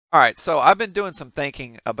All right, so I've been doing some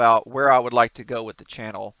thinking about where I would like to go with the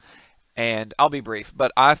channel, and I'll be brief,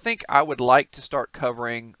 but I think I would like to start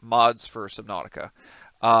covering mods for Subnautica.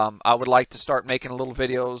 I would like to start making little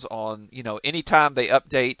videos on, anytime they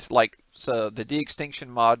update, like so the de-extinction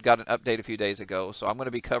mod got an update a few days ago, so I'm going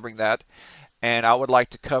to be covering that, and I would like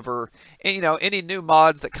to cover, any new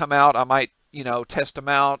mods that come out. I might, test them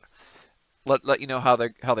out, let you know how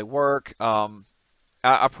they work.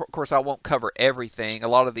 Of course, I won't cover everything. A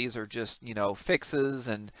lot of these are just, fixes,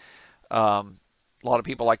 and a lot of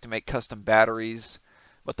people like to make custom batteries.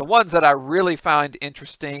 But the ones that I really find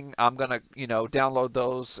interesting, I'm gonna, download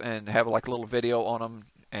those and have like a little video on them,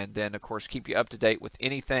 and then of course keep you up to date with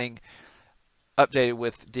anything updated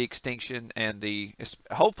with de-extinction and the.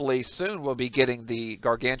 Hopefully soon we'll be getting the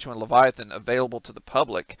Gargantuan Leviathan available to the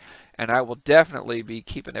public, and I will definitely be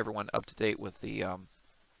keeping everyone up to date with the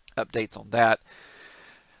updates on that.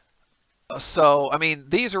 So, I mean,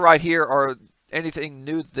 these are right here are anything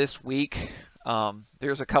new this week.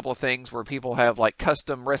 There's a couple of things where people have like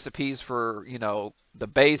custom recipes for, the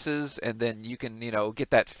bases, and then you can,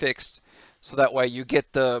 get that fixed. So that way you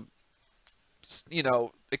get the,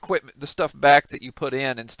 equipment, the stuff back that you put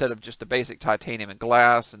in instead of just the basic titanium and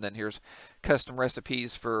glass. And then here's custom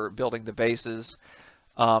recipes for building the bases.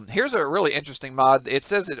 Here's a really interesting mod. It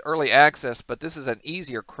says it's early access, but this is an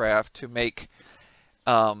easier craft to make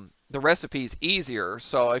the recipes easier.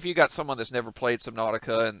 So if you got someone that's never played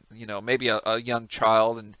Subnautica, and maybe a young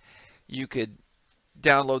child, and you could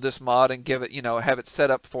download this mod and give it, have it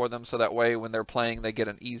set up for them so that way when they're playing they get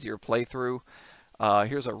an easier playthrough.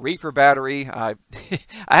 Here's a Reaper battery. I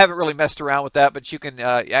I haven't really messed around with that, but you can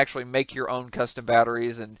actually make your own custom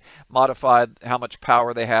batteries and modify how much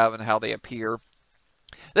power they have and how they appear.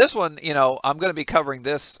 This one, I'm going to be covering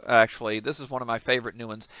this actually. This is one of my favorite new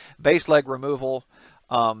ones. Base leg removal.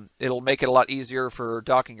 It'll make it a lot easier for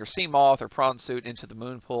docking your sea moth or prawn suit into the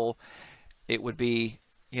moon pool. It would be,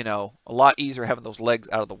 a lot easier having those legs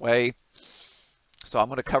out of the way. So I'm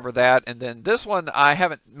going to cover that. And then this one, I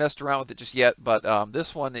haven't messed around with it just yet, but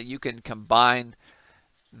this one you can combine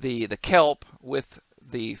the kelp with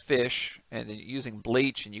the fish, and then using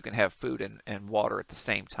bleach, and you can have food and water at the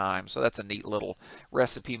same time. So that's a neat little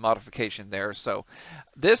recipe modification there. So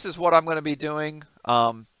this is what I'm going to be doing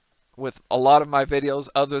with a lot of my videos,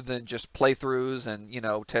 other than just playthroughs and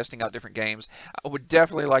testing out different games. I would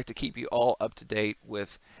definitely like to keep you all up to date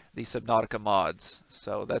with the Subnautica mods.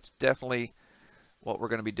 So that's definitely what we're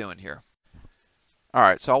going to be doing here. All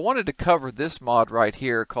right, so I wanted to cover this mod right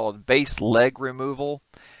here called Base Leg Removal.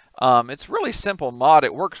 It's a really simple mod.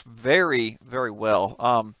 It works very, very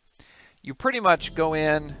well. You pretty much go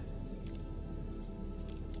in,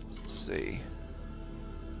 let's see.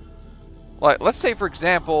 Like, let's say for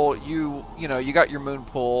example, you got your moon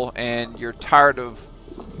pool and you're tired of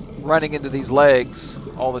running into these legs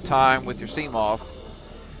all the time with your sea moth.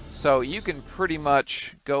 So you can pretty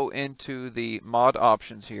much go into the mod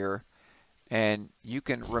options here, and you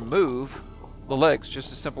can remove the legs,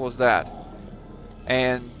 just as simple as that.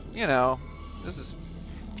 And this is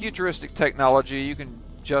futuristic technology. You can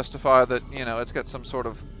justify that it's got some sort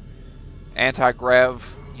of anti-grav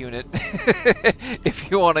unit if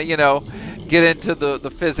you want to get into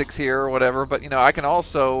the physics here or whatever. But I can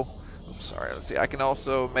also, let's see, I can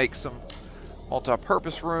also make some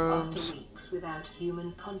multi-purpose rooms,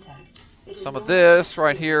 some of this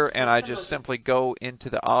right here, and I just simply go into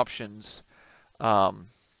the options,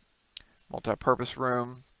 multi-purpose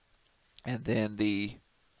room, and then the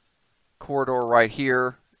corridor right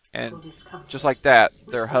here, and just like that,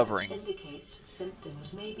 they're hovering.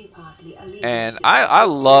 And I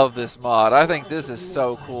love this mod. I think this is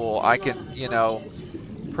so cool. I can,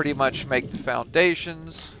 pretty much make the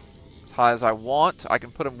foundations as high as I want. I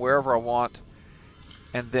can put them wherever I want.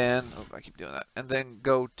 And then, I keep doing that. And then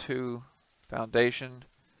go to foundation,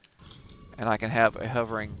 and I can have a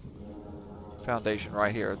hovering foundation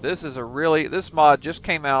right here. This mod just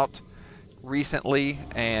came out recently,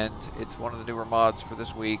 and it's one of the newer mods for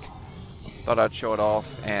this week. Thought I'd show it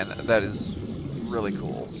off, and that is really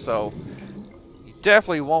cool. So you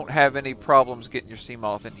definitely won't have any problems getting your sea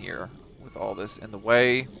moth in here with all this in the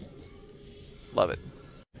way. Love it.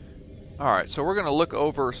 Alright, so we're going to look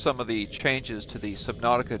over some of the changes to the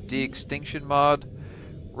Subnautica de-extinction mod.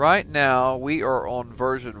 Right now we are on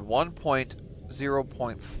version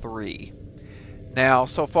 1.0.3. Now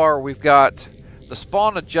so far we've got the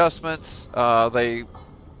spawn adjustments. They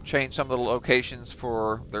changed some of the locations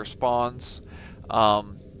for their spawns.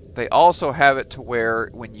 They also have it to where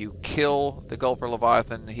when you kill the Gulper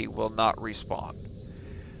Leviathan, he will not respawn.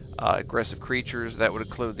 Aggressive creatures, that would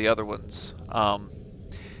include the other ones.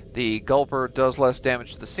 The gulper does less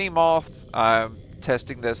damage to the sea moth. I'm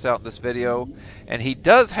testing this out in this video, and he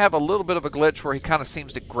does have a little bit of a glitch where he kind of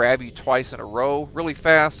seems to grab you twice in a row really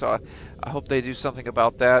fast, so I hope they do something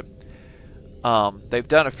about that. They've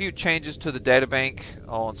done a few changes to the databank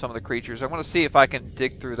on some of the creatures. I want to see if I can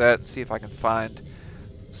dig through that and see if I can find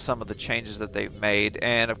some of the changes that they've made.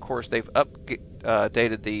 And of course they've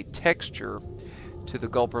updated the texture to the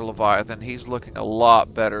gulper Leviathan. He's looking a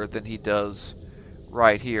lot better than he does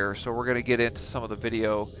right here. So we're going to get into some of the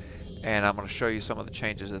video, and I'm going to show you some of the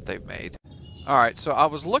changes that they've made. Alright, so I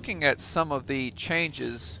was looking at some of the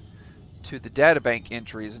changes to the databank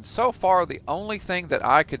entries, and so far the only thing that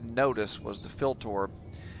I could notice was the filter.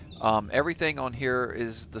 Everything on here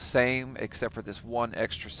is the same except for this one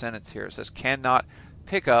extra sentence here. It says cannot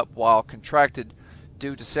pick up while contracted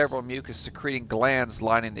due to several mucus secreting glands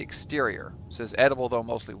lining the exterior. It says edible though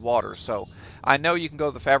mostly water. So I know you can go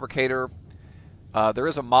to the fabricator. There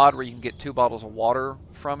is a mod where you can get 2 bottles of water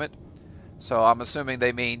from it. So I'm assuming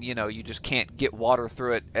they mean, you know, you just can't get water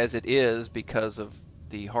through it as it is because of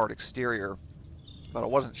the hard exterior. But I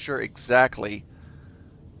wasn't sure exactly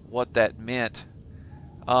what that meant.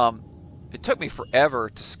 It took me forever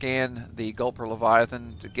to scan the gulper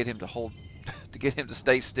Leviathan to get him to hold, to get him to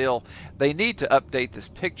stay still. They need to update this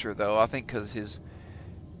picture though, I think, because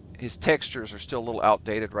his textures are still a little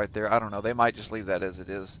outdated right there. I don't know, they might just leave that as it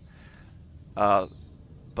is.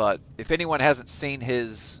 But if anyone hasn't seen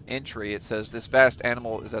his entry, it says this vast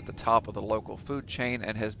animal is at the top of the local food chain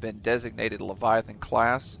and has been designated Leviathan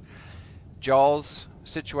class. Jaws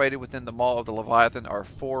situated within the maw of the Leviathan are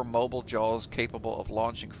 4 mobile jaws capable of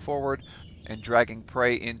launching forward and dragging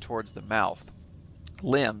prey in towards the mouth.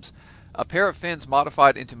 Limbs. A pair of fins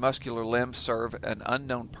modified into muscular limbs serve an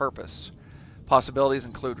unknown purpose. Possibilities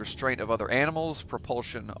include restraint of other animals,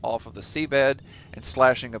 propulsion off of the seabed, and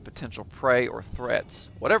slashing of potential prey or threats.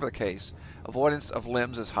 Whatever the case, avoidance of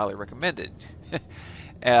limbs is highly recommended.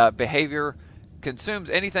 Behavior: consumes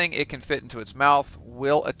anything it can fit into its mouth,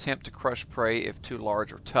 will attempt to crush prey if too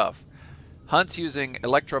large or tough. Hunts using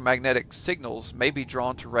electromagnetic signals may be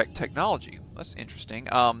drawn to wreck technology. That's interesting.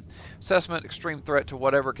 Assessment: extreme threat to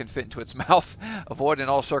whatever can fit into its mouth. Avoid in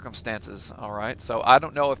all circumstances. Alright, so I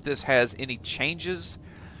don't know if this has any changes.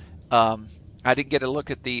 I didn't get a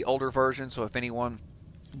look at the older version, so if anyone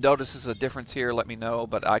notices a difference here, let me know.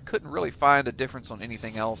 But I couldn't really find a difference on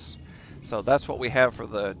anything else. So that's what we have for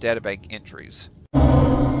the databank entries.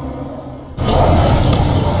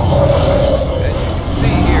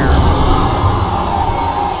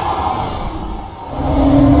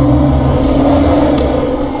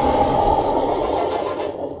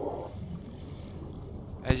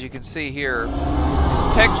 As you can see here, his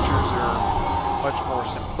textures are much more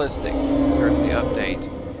simplistic compared to the update,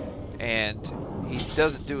 and he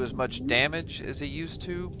doesn't do as much damage as he used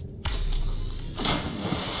to.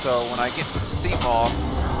 So when I get to the sea moth,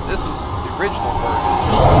 this is the original version.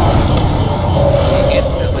 He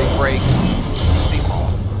instantly breaks the sea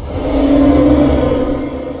moth.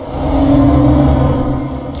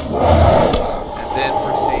 And then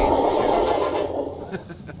proceeds to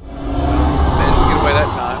manage to get away that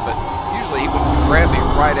time, but usually he would grab me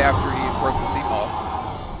right after he broke the sea moth.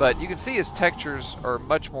 But you can see his textures are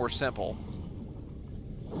much more simple.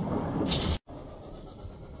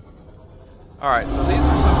 Alright, so these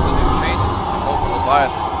are some of the new changes to the gulper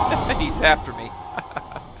Leviathan. He's after me.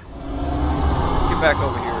 Let's get back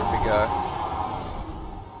over here, big guy.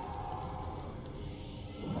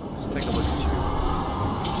 Let's take a look at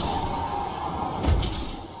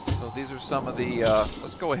you. So these are some of the,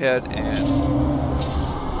 let's go ahead and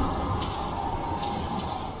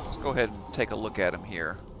take a look at him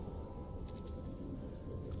here.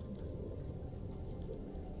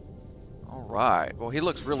 Alright, well, he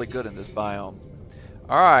looks really good in this biome.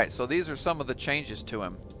 Alright, so these are some of the changes to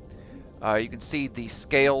him. You can see the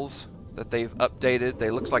scales that they've updated. They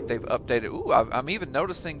looks like they've updated. Ooh, I'm even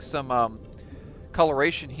noticing some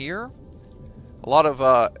coloration here. A lot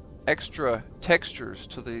of extra textures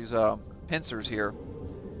to these pincers here.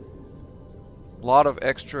 A lot of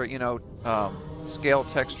extra, you know, scale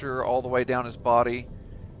texture all the way down his body.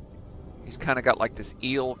 He's kind of got like this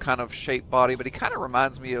eel kind of shaped body, but he kind of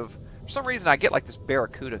reminds me of, for some reason I get like this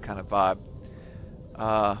barracuda kind of vibe.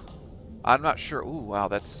 I'm not sure. Ooh, wow,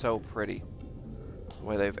 that's so pretty. The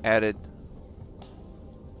way they've added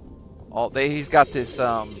he's got this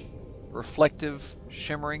reflective,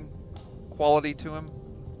 shimmering quality to him.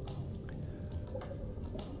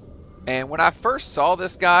 And when I first saw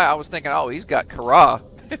this guy, I was thinking, oh, he's got Kara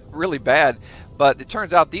really bad. But it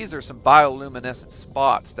turns out these are some bioluminescent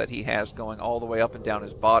spots that he has going all the way up and down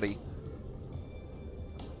his body.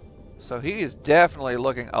 So he is definitely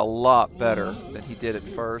looking a lot better than he did at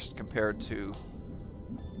first compared to,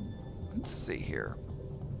 let's see here.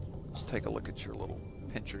 Let's take a look at your little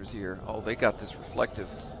pinchers here. Oh, they got this reflective.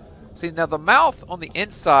 See, now the mouth on the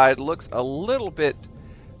inside looks a little bit,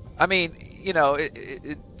 I mean, you know,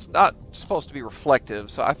 it's not supposed to be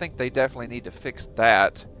reflective, so I think they definitely need to fix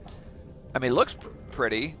that. I mean, it looks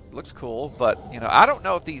pretty, looks cool, but, you know, I don't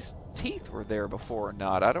know if these teeth were there before or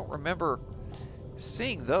not. I don't remember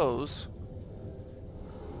seeing those,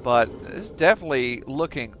 but it's definitely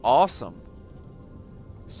looking awesome.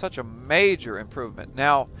 Such a major improvement.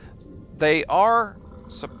 Now, they are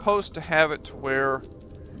supposed to have it to where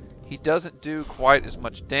he doesn't do quite as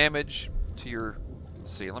much damage to your,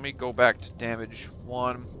 let's see, let me go back to damage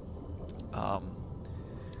 1,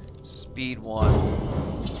 speed 1.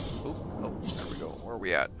 Oh, there we go. Where are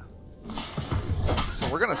we at? So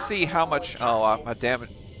we're going to see how much, oh, my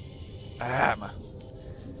damage, my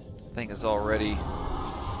thing is already,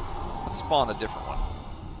 let's spawn a different one.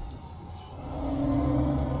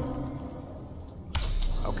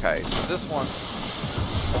 Okay, so this one,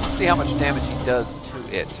 let's see how much damage he does to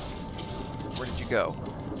it. Where did you go?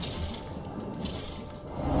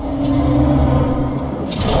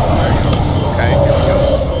 There you go. Okay, here we go.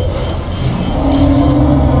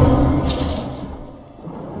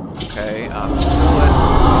 Okay, see, I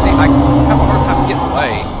have a hard time getting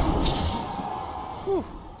away. Whew.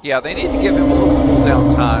 Yeah, they need to give him a little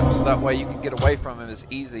cooldown time, so that way you can get away from him as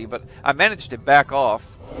easy, but I managed to back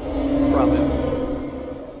off from him.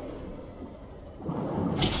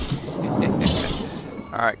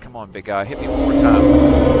 Alright, come on, big guy. Hit me one more time. Okay,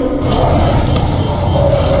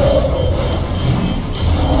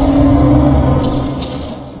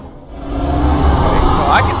 so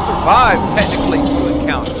I can survive, technically, 2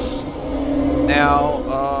 encounters.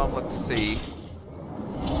 Now, let's see.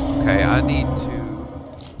 Okay, I need to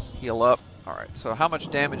heal up. Alright, so how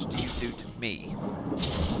much damage do you do to me?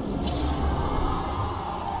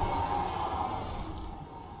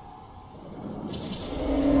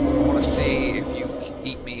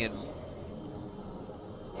 Eat me and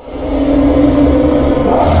oh,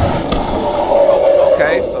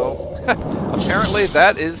 okay, so apparently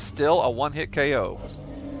that is still a one-hit KO.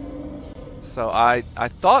 So I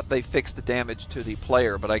thought they fixed the damage to the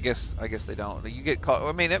player, but I guess they don't. You get caught.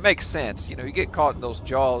 I mean, it makes sense. You know, you get caught in those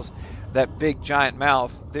jaws, that big giant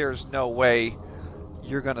mouth. There's no way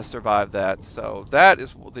you're gonna survive that. So that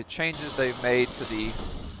is the changes they've made to the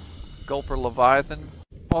Gulper Leviathan.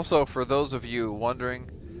 Also, for those of you wondering,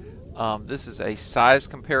 this is a size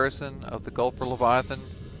comparison of the Gulper Leviathan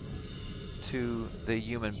to the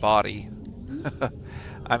human body.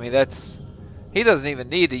 I mean, he doesn't even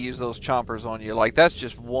need to use those chompers on you. Like, that's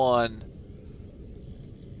just one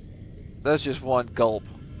gulp.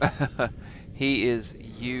 He is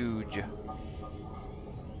huge.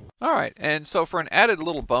 Alright, and so for an added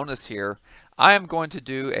little bonus here, I am going to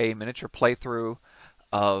do a miniature playthrough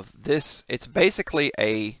of this. It's basically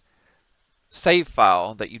a save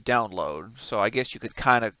file that you download, so I guess you could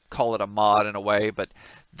kind of call it a mod in a way, but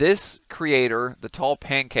this creator, the Tall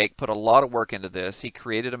Pancake, put a lot of work into this. He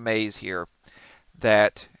created a maze here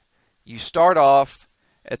that you start off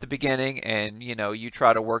at the beginning and, you know, you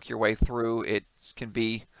try to work your way through. It can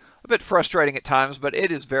be a bit frustrating at times, but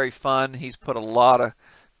it is very fun. He's put a lot of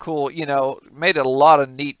cool, you know, made a lot of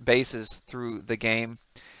neat bases through the game.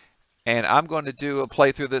 And I'm going to do a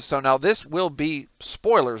playthrough of this. So now this will be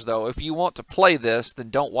spoilers, though. If you want to play this, then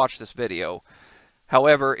don't watch this video.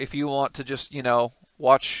 However, if you want to just, you know,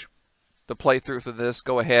 watch the playthrough for this,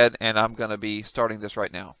 go ahead, and I'm going to be starting this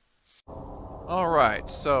right now. Alright,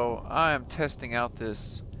 so I am testing out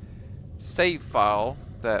this save file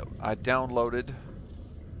that I downloaded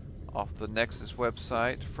off the Nexus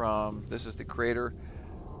website from, this is the creator,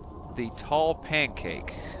 the Tall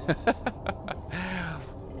Pancake.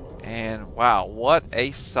 And wow, what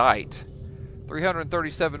a sight.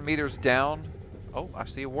 337 meters down. Oh, I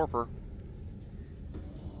see a warper.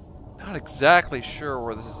 Not exactly sure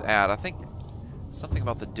where this is at. I think something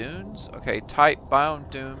about the dunes. Okay, type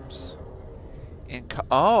biome dunes.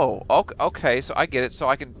 Oh, okay, so I get it. So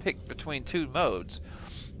I can pick between 2 modes.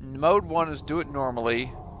 Mode 1 is do it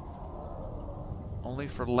normally. Only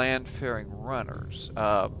for land-faring runners.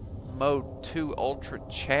 Mode 2 Ultra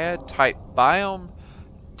Chad. Type biome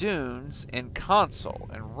dunes in console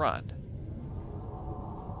and run.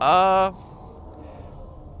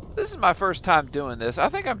 This is my first time doing this. I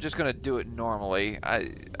think I'm just gonna do it normally. I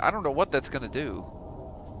don't know what that's gonna do.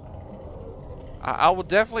 I will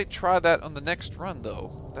definitely try that on the next run,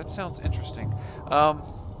 though. That sounds interesting.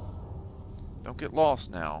 Don't get lost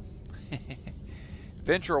now.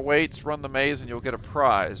 Adventure awaits. Run the maze and you'll get a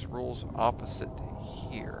prize. Rules opposite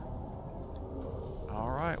here.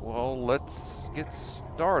 Alright, well, let's get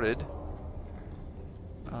started.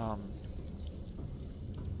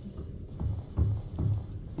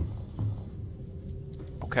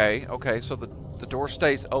 Okay, so the door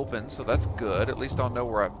stays open, so that's good. At least I'll know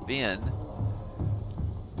where I've been.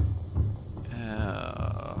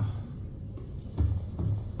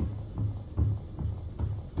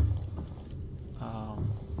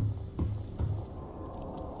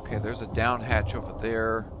 Okay, there's a down hatch over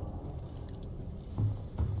there.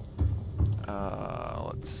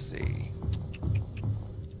 Let's see.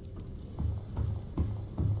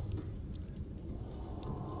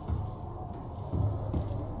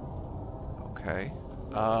 Okay.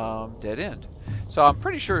 Dead end. So I'm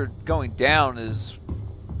pretty sure going down is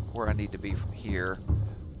where I need to be from here.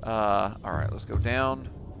 Alright, let's go down.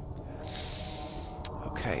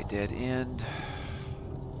 Okay, dead end.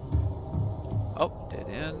 Oh, dead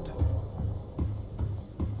end.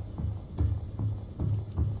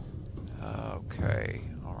 Okay,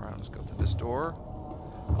 alright, let's go through this door.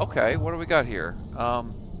 Okay, what do we got here?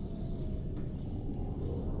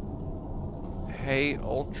 Hey,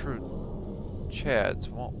 Ultra Chads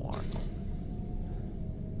want one.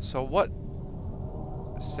 So what?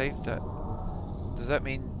 Safe to... Does that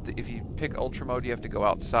mean that if you pick Ultra Mode, you have to go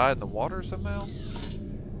outside in the water somehow?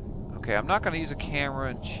 Okay, I'm not going to use a camera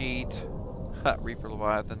and cheat. Reaper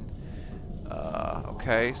Leviathan.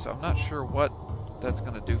 Okay, so I'm not sure what that's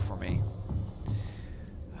going to do for me.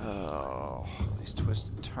 Oh, these twists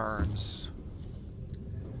and turns.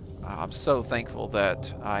 I'm so thankful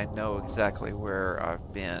that I know exactly where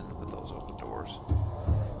I've been with those open doors.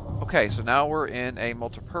 Okay, so now we're in a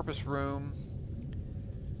multi-purpose room.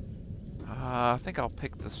 I think I'll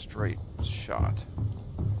pick the straight shot.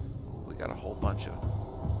 Ooh, we got a whole bunch of...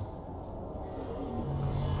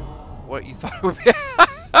 What you thought it would be?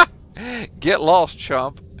 Get lost,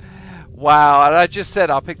 chump. Wow, and I just said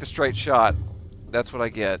I'll pick the straight shot. That's what I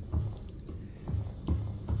get.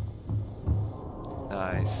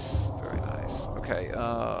 Nice. Very nice. Okay,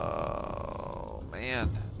 oh man,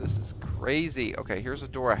 this is crazy. Okay, here's a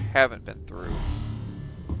door I haven't been through.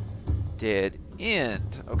 Dead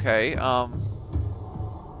end. Okay, oh,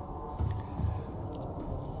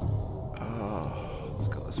 let's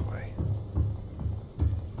go this way.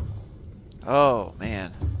 Oh,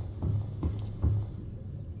 man.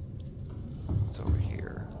 What's over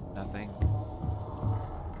here? Nothing.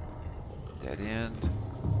 Dead end.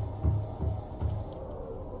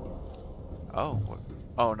 Oh, what?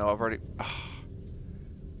 Oh no, I've already...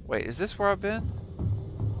 Wait, is this where I've been?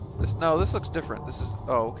 No, this looks different. This is...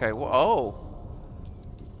 Oh, okay. Well, oh!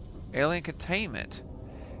 Alien containment.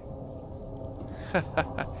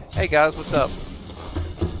 Hey guys, what's up?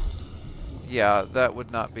 Yeah, that would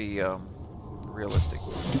not be realistic.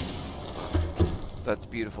 That's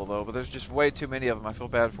beautiful though, but there's just way too many of them. I feel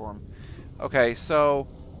bad for them. Okay, so...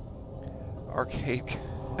 Arcade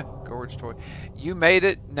Gorge toy. You made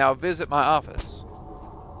it. Now visit my office.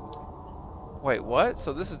 Wait, what?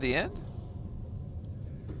 So this is the end?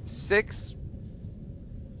 6...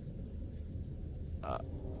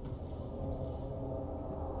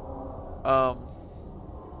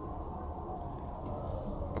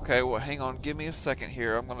 Okay, well, hang on. Give me a second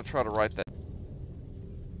here. I'm going to try to write that.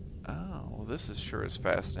 Oh, well, this is sure is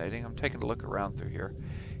fascinating. I'm taking a look around through here.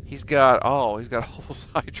 He's got all those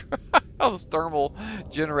all those thermal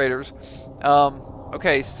generators.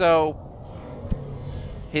 Okay, so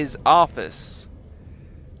his office.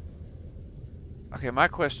 Okay, my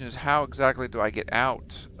question is, how exactly do I get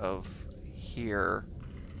out of here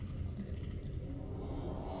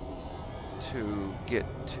to get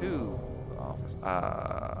to the office?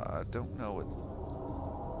 I don't know what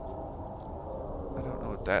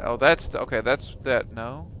that... Oh, that's... Okay, that's that...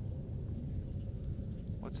 No?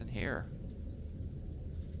 What's in here?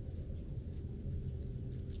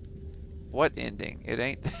 What ending? It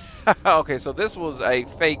ain't... Okay, so this was a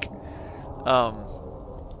fake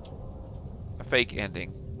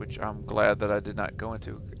ending, which I'm glad that I did not go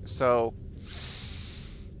into. So...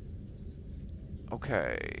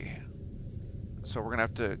 Okay... So we're gonna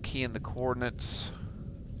have to key in the coordinates.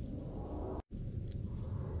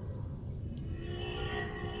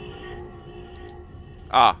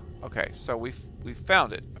 Ah, okay. So we've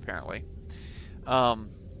found it apparently.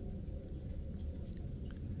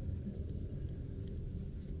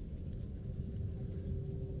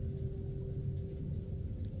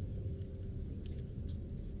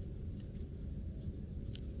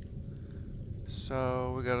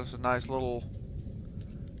 So we got us a nice little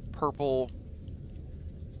purple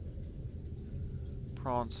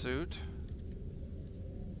prawn suit.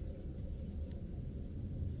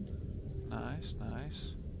 Nice,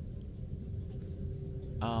 nice.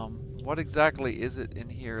 What exactly is it in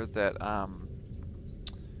here that I'm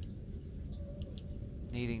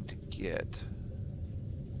needing to get?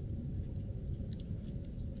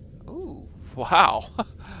 Ooh, wow.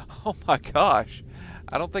 Oh my gosh.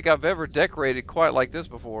 I don't think I've ever decorated quite like this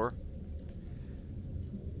before.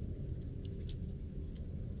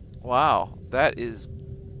 Wow, that is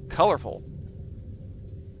colorful.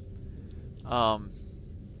 Um,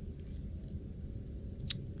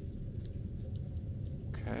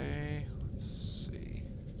 okay, let's see.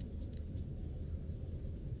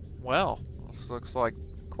 Well, this looks like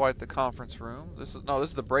quite the conference room. This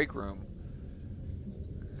is the break room.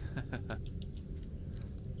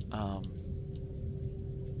 um,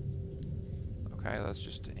 okay, that's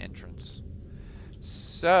just an entrance.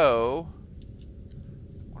 So,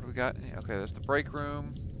 what do we got? Okay, there's the break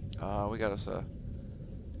room. We got us a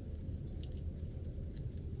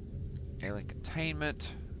alien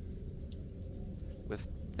containment with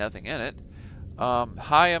nothing in it.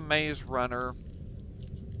 High Maze Runner,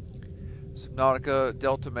 Subnautica,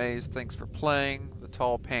 Delta Maze, thanks for playing, the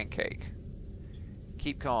Tall Pancake.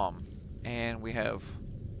 Keep calm. And we have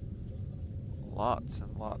lots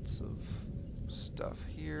and lots of stuff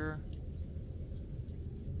here.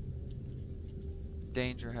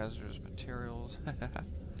 Danger, hazardous materials.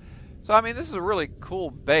 So, I mean, this is a really cool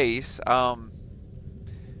base. I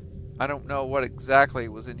don't know what exactly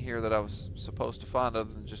was in here that I was supposed to find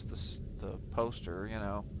other than just the poster, you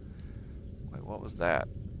know. Wait, what was that?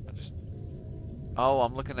 Oh,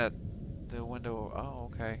 I'm looking at the window. Oh,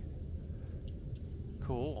 okay.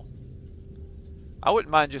 Cool. I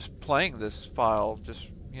wouldn't mind just playing this file,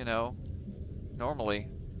 just, you know, normally.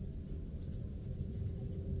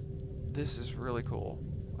 This is really cool.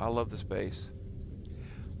 I love this base.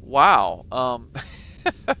 Wow.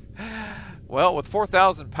 Well, with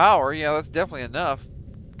 4,000 power, yeah, that's definitely enough.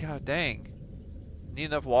 God dang. Need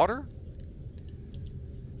enough water?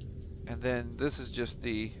 And then this is just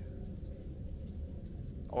the...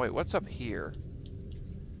 Oh, wait, what's up here?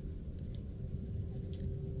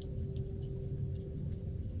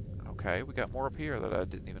 Okay, we got more up here that I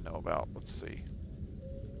didn't even know about. Let's see.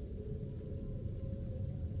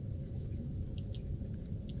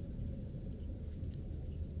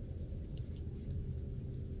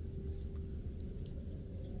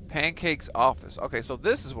 Pancake's office. Okay, so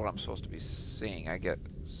this is what I'm supposed to be seeing. I get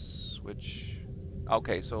switch.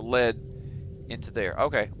 Okay, so led into there.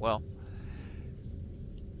 Okay, well.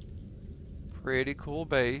 Pretty cool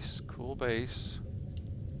base. Cool base.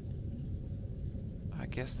 I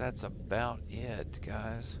guess that's about it,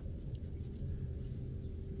 guys.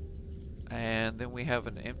 And then we have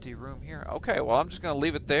an empty room here. Okay, well, I'm just going to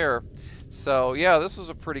leave it there. So, yeah, this was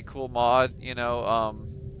a pretty cool mod, you know.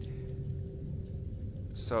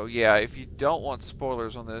 So, yeah, if you don't want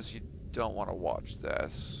spoilers on this, you don't want to watch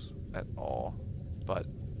this at all. But,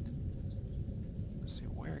 let's see,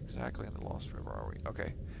 where exactly in the Lost River are we?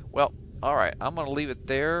 Okay, well, alright, I'm going to leave it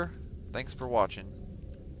there. Thanks for watching.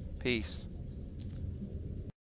 Peace.